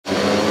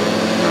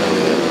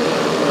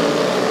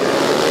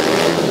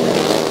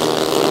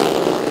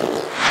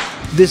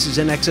This is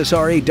an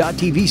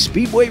XSRAtv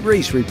Speedway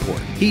Race Report.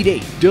 Heat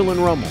 8,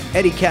 Dylan Rummel,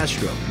 Eddie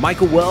Castro,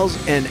 Michael Wells,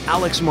 and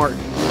Alex Martin.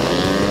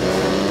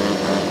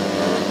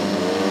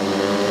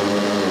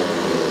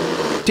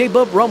 Tape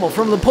up Rummel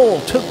from the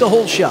pole, took the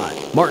whole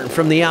shot. Martin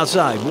from the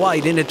outside,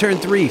 wide into turn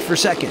 3 for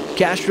second.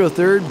 Castro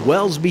third,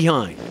 Wells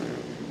behind.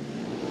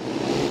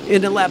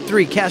 Into lap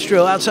 3,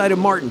 Castro outside of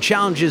Martin,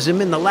 challenges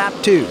him in the lap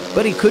 2,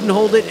 but he couldn't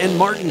hold it and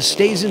Martin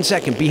stays in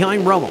second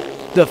behind Rummel.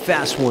 The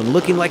fast one,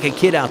 looking like a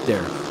kid out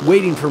there,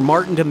 waiting for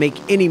Martin to make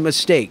any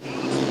mistake.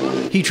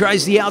 He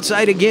tries the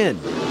outside again.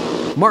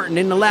 Martin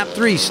into lap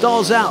 3,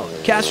 stalls out.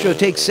 Castro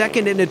takes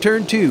second into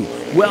turn 2.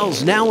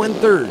 Wells now in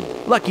third.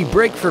 Lucky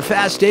break for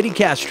fast Eddie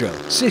Castro.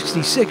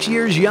 66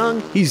 years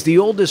young, he's the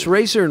oldest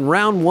racer in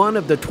round 1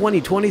 of the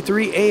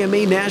 2023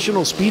 AMA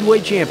National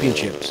Speedway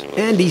Championships.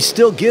 And he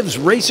still gives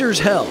racers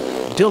hell.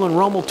 Dylan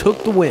Rummel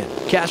took the win.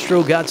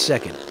 Castro got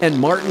second. And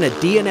Martin a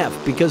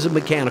DNF because of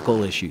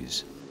mechanical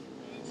issues.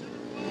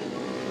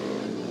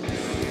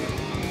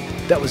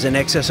 That was an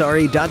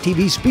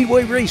XSRAtv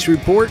Speedway Race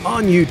Report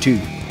on YouTube.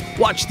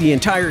 Watch the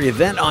entire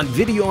event on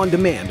video on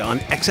demand on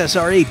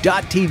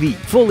XSRAtv,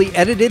 fully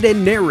edited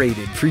and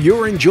narrated for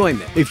your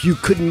enjoyment. If you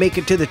couldn't make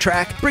it to the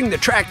track, bring the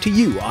track to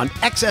you on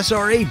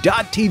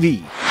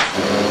XSRAtv.